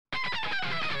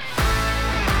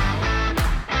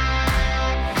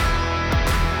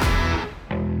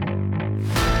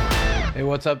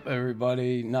what's up,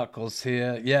 everybody? Knuckles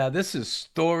here. Yeah, this is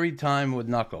Story Time with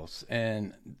Knuckles.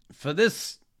 And for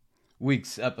this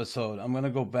week's episode, I'm going to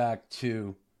go back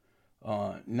to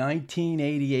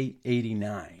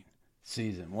 1988-89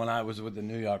 season when I was with the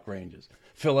New York Rangers.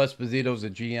 Phil Esposito's a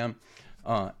GM.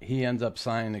 He ends up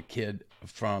signing a kid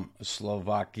from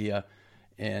Slovakia,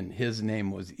 and his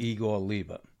name was Igor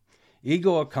Liba.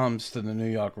 Igor comes to the New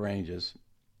York Rangers,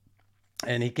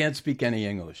 and he can't speak any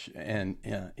English. And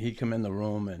he come in the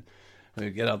room, and we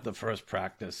get out the first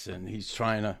practice, and he's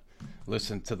trying to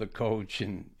listen to the coach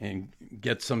and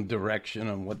get some direction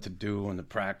on what to do in the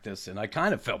practice. And I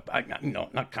kind of felt, I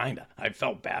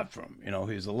felt bad for him. You know,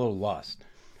 he was a little lost.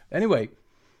 Anyway,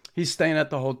 he's staying at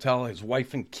the hotel. His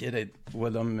wife and kid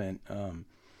with him, and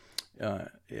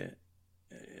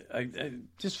I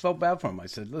just felt bad for him. I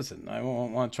said, listen, I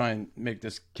want to try and make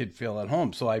this kid feel at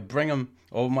home. So I bring him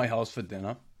over my house for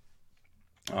dinner,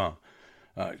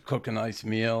 cook a nice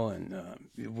meal, and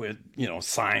with,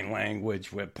 sign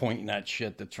language, we're pointing at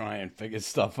shit to try and figure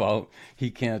stuff out.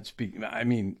 He can't speak. I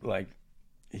mean, like,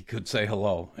 he could say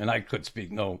hello, and I could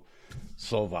speak no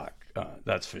Slovak,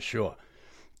 that's for sure.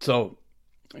 So,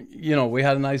 we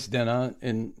had a nice dinner,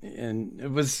 and it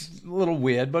was a little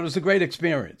weird, but it was a great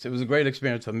experience. It was a great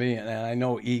experience for me, and I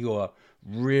know Igor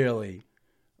really,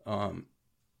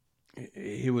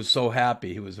 he was so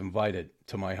happy he was invited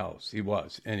to my house. He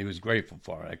was, and he was grateful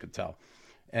for it, I could tell.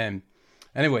 And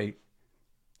anyway,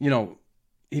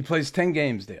 he plays 10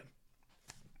 games there,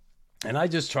 and I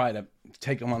just try to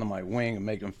take him under my wing and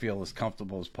make him feel as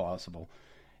comfortable as possible.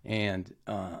 And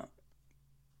all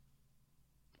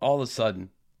of a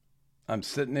sudden, I'm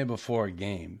sitting there before a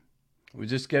game. We're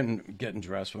just getting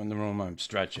dressed. We're in the room. I'm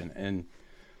stretching. And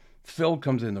Phil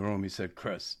comes in the room. He said,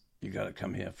 Chris, you got to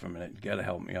come here for a minute. You got to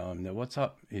help me out. I'm there, what's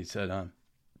up? He said,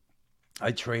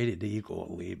 I traded Igor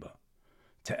Liba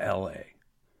to L.A.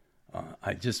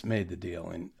 I just made the deal.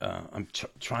 And I'm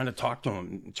trying to talk to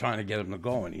him, trying to get him to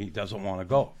go. And he doesn't want to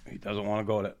go. He doesn't want to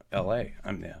go to L.A.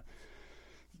 I'm there.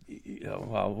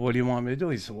 Well, what do you want me to do?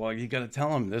 He said, well, you got to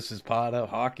tell him this is part of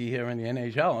hockey here in the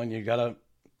NHL, and you got to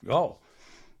go.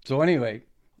 So anyway,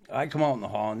 I come out in the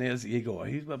hall, and there's Igor.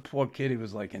 He's a poor kid. He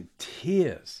was like in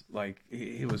tears. Like,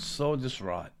 he was so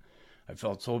distraught. I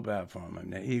felt so bad for him.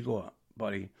 And Igor,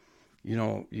 buddy,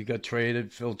 you got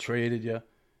traded. Phil traded you.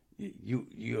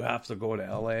 You have to go to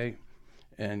L.A.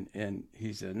 And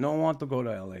he said, no want to go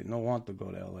to L.A. No want to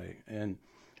go to L.A. And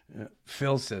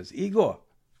Phil says, Igor,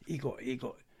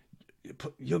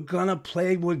 you're going to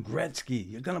play with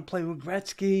Gretzky. You're going to play with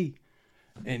Gretzky.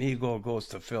 And Igor goes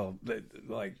to Phil.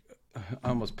 Like, I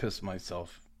almost pissed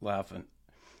myself laughing.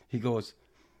 He goes,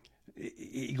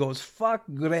 fuck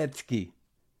Gretzky.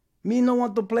 Me no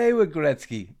want to play with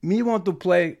Gretzky. Me want to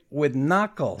play with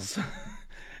Knuckles.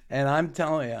 And I'm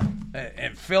telling you,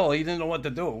 and Phil, he didn't know what to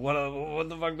do. What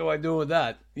the fuck do I do with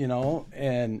that?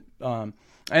 And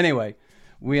anyway,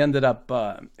 we ended up,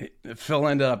 Phil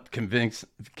ended up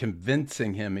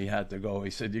convincing him he had to go. He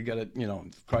said, you got to,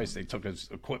 Christ, they took his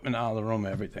equipment out of the room,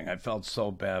 everything. I felt so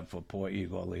bad for poor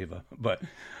Igor Liba, but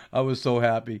I was so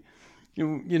happy.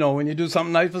 When you do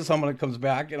something nice for someone, it comes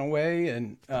back in a way.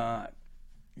 And,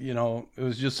 it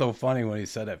was just so funny when he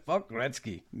said that, fuck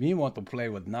Gretzky, me want to play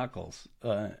with Knuckles.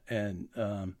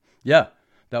 Yeah,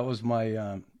 that was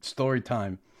my story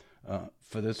time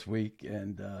for this week.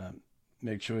 And,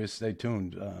 make sure you stay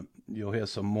tuned. You'll hear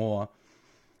some more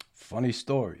funny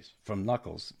stories from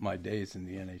Knuckles, my days in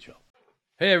the NHL.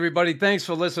 Hey, everybody. Thanks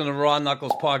for listening to Raw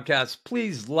Knuckles Podcast.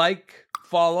 Please like,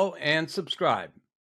 follow, and subscribe.